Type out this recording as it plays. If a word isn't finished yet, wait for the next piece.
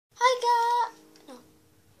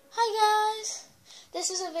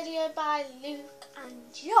This is a video by Luke and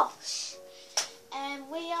Josh, and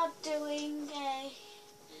we are doing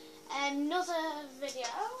another video.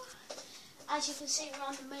 As you can see, we're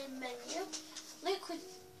on the main menu. Luke,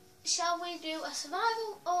 shall we do a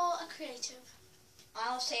survival or a creative?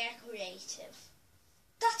 I'll say a creative.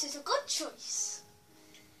 That is a good choice.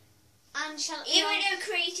 And shall even though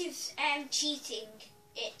creative's cheating,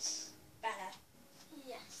 it's better.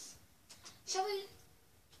 Yes. Shall we?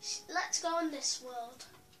 Let's go on this world.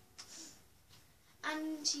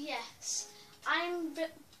 And yes, I'm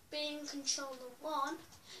being controller 1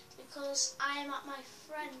 because I am at my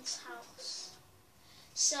friend's house.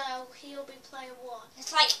 So he'll be player 1.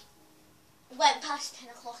 It's like went past 10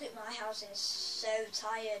 o'clock at my house and is so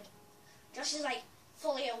tired. Josh is like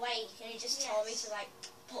fully awake and he just told me to like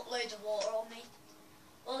put loads of water on me.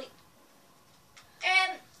 Well,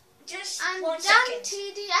 just and 1 Dan second.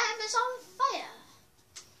 TDM is on fire.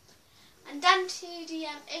 And Dan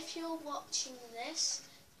TDM, if you're watching this,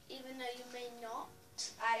 even though you may not,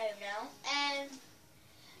 I don't know.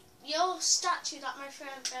 Your statue that my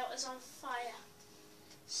friend built is on fire.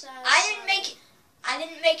 So I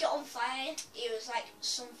didn't make it on fire. It was like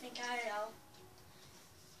something, I don't know.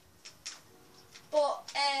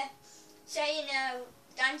 But so you know,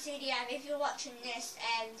 Dan TDM, if you're watching this,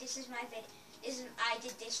 this is my vid. I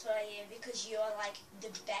did this for you because you are like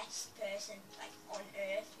the best person like on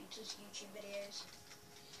earth who does YouTube videos.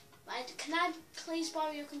 Right, can I please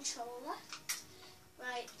borrow your controller?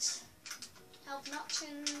 Right, help and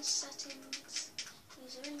options, settings,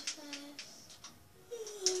 user interface.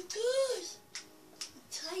 Oh God, I'm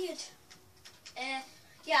tired.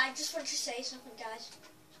 Yeah, I just want to say something, guys.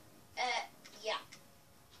 Yeah.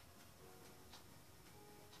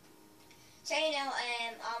 So you know,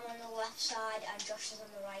 I'm on the left side and Josh is on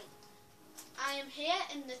the right. I am here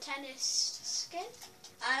in the tennis skin.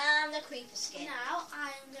 And I'm the creeper skin. Now I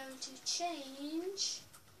am going to change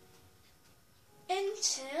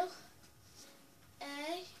into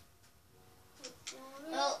a...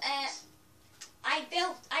 Well,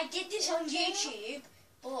 I did this on YouTube,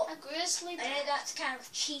 but a grizzly bear. I know that's kind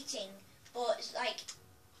of cheating, but it's like,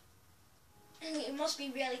 it must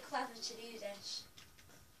be really clever to do this.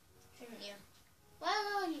 Shouldn't you? Where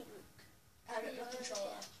are you, Luke? I'm at the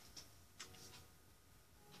controller.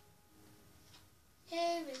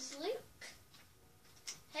 Here is Luke.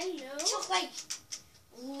 Hello. It took like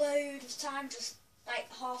loads of time, just like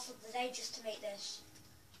half of the day just to make this.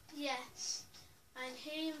 Yes. And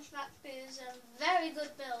he in fact is a very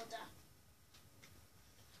good builder.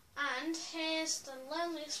 And here's the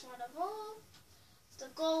loneliest one of all, the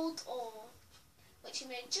gold ore, which he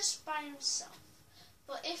made just by himself.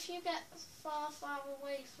 But if you get far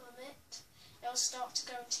away from it, it'll start to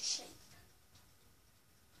go into shape.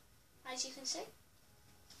 As you can see,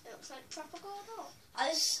 it looks like proper gold ore.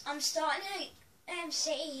 I'm starting to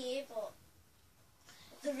sit here, but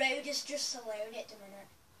the road is just alone at the minute.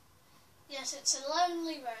 Yes, it's a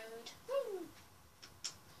lonely road. Woo.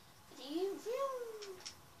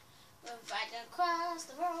 We're riding across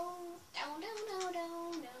the road. Down.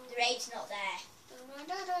 The raid's not there.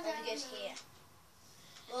 Only goes here.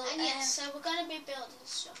 Well, and yes, so we're going to be building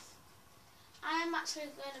stuff. I'm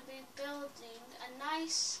actually going to be building a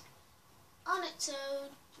nice, on its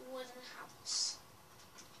own, wooden house.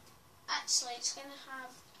 Actually, it's going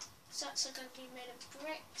actually going to be made of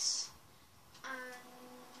bricks,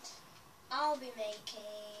 and I'll be making...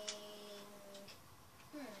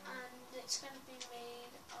 And it's going to be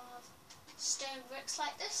made of stone bricks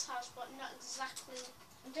like this house, but not exactly...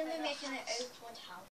 I'm going to be making an oak wood house.